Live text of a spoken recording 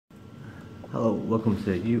Hello, welcome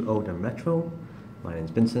to Coolden Retro. My name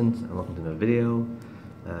is Vincent and welcome to another video.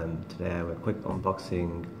 Today I have a quick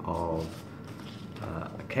unboxing of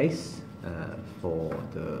a case for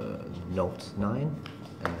the Note 9.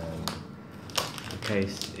 The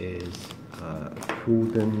case is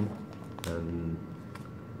Coolden,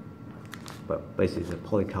 but basically it's a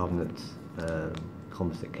polycarbonate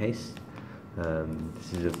composite case.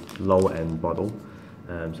 This is a lower end model,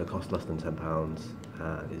 so it costs less than £10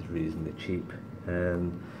 and is reasonably cheap.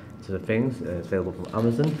 So the things it's available from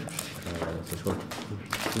Amazon. So this one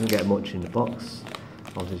doesn't get much in the box.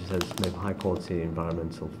 Obviously, it just says made high quality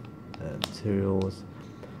environmental materials,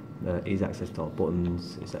 easy access to all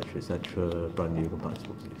buttons, etc., etc. Brand new,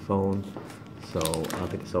 compatible with your phone. So I'll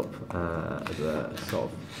pick this up as a sort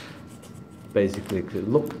of basically, because it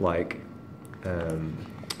looked like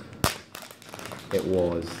it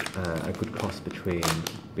was a good cross between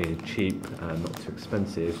being cheap and not too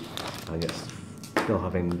expensive, and yet still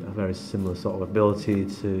having a very similar sort of ability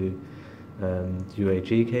to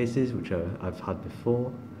UAG cases, which I've had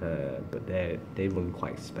before, but they run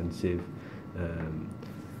quite expensive.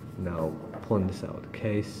 Now, pulling this out of the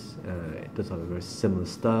case, it does have a very similar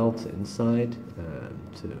style to inside,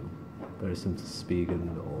 very similar to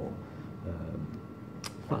Spigen, or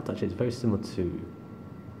in fact, actually, it's very similar to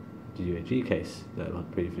the UAG case that I've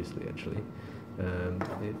had previously. Actually,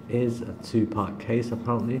 it is a two-part case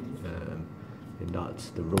apparently, in that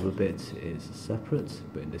the rubber bit is separate,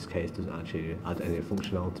 but in this case doesn't actually add any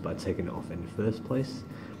functionality by taking it off in the first place.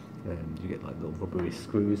 You get like little rubbery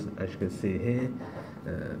screws, as you can see here.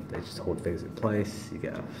 They just hold things in place. You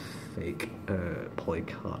get a fake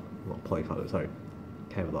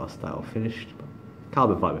Kevlar style finished, but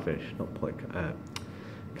carbon fibre finish, not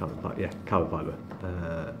carbon fibre.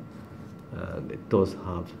 And it does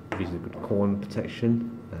have reasonably good corner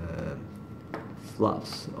protection.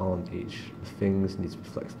 Flaps on each things needs to be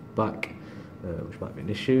flexed back, which might be an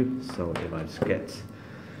issue. So if I just get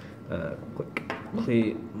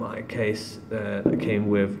quickly my case that came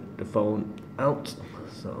with the phone out,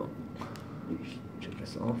 so check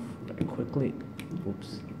this off very quickly.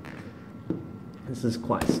 Oops. This is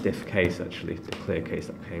quite a stiff case actually, it's a clear case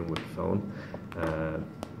that came with the phone.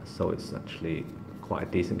 So it's actually quite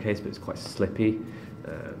a decent case, but it's quite slippy.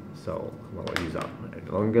 So I'm not going to use that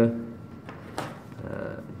any longer.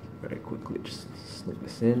 Very quickly just slip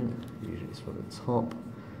this in. Usually it's from the top.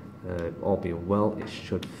 All being well, it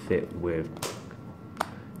should fit with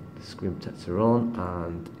the screen protector on,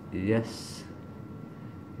 and yes,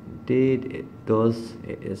 indeed it does.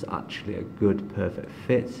 It is actually a good, perfect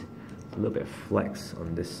fit. A little bit of flex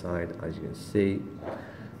on this side, as you can see,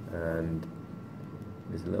 and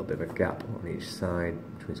there's a little bit of a gap on each side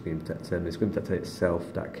between screen protector. And the screen protector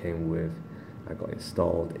itself that came with, I got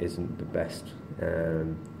installed, isn't the best,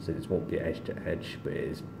 so this won't be edge to edge, but it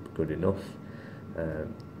is good enough.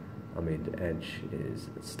 I mean, the edge is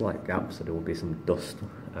a slight gap, so there will be some dust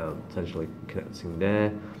potentially connecting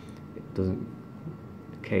there. It doesn't,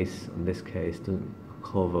 the case on this case doesn't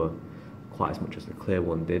cover quite as much as the clear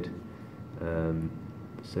one did,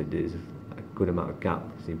 so there's a good amount of gap,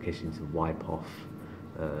 so in case you need to wipe off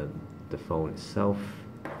the phone itself.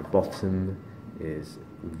 The bottom is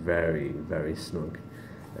very, very snug.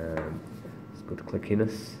 It's good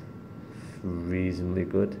clickiness, reasonably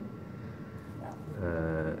good.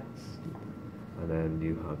 And then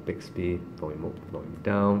you have Bixby volume up, volume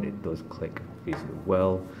down. It does click reasonably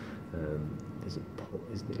well. There's a port,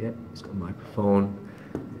 isn't it? Yeah, it's got a microphone.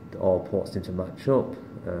 All ports seem to match up.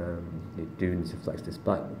 You do need to flex this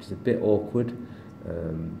back, which is a bit awkward,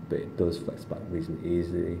 but it does flex back reasonably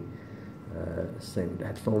easily. Same with the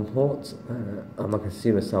headphone ports. I can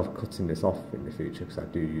see myself cutting this off in the future because I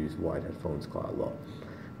do use wide headphones quite a lot.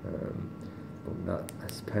 But that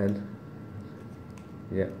S Pen,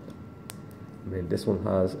 yeah. I mean, this one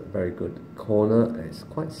has a very good corner. It's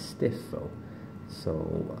quite stiff though, so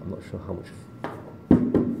I'm not sure how much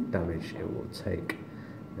damage it will take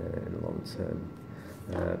in the long term.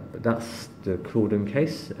 But that's the Coolden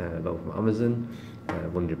case, available from Amazon.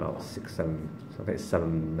 Runs about I think it's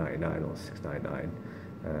 £7.99 or £6.99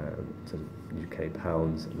 to UK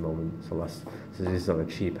pounds at the moment. So this is on a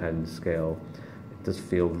cheap end scale. It does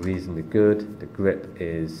feel reasonably good. The grip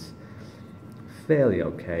is fairly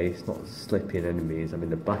okay. It's not slippy in any means. I mean,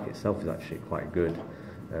 the back itself is actually quite good.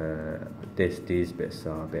 These bits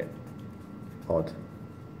are a bit odd,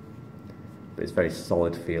 but it's very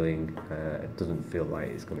solid feeling. It doesn't feel like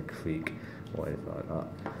it's going to creak or anything like that.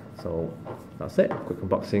 So that's it. Quick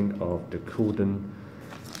unboxing of the Coolden,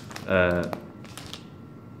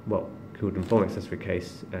 Coolden phone accessory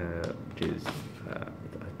case, which is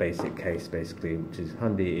basic case basically, which is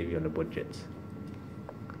handy if you're on a budget.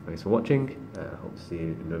 Thanks for watching. Hope to see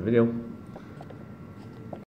you in another video.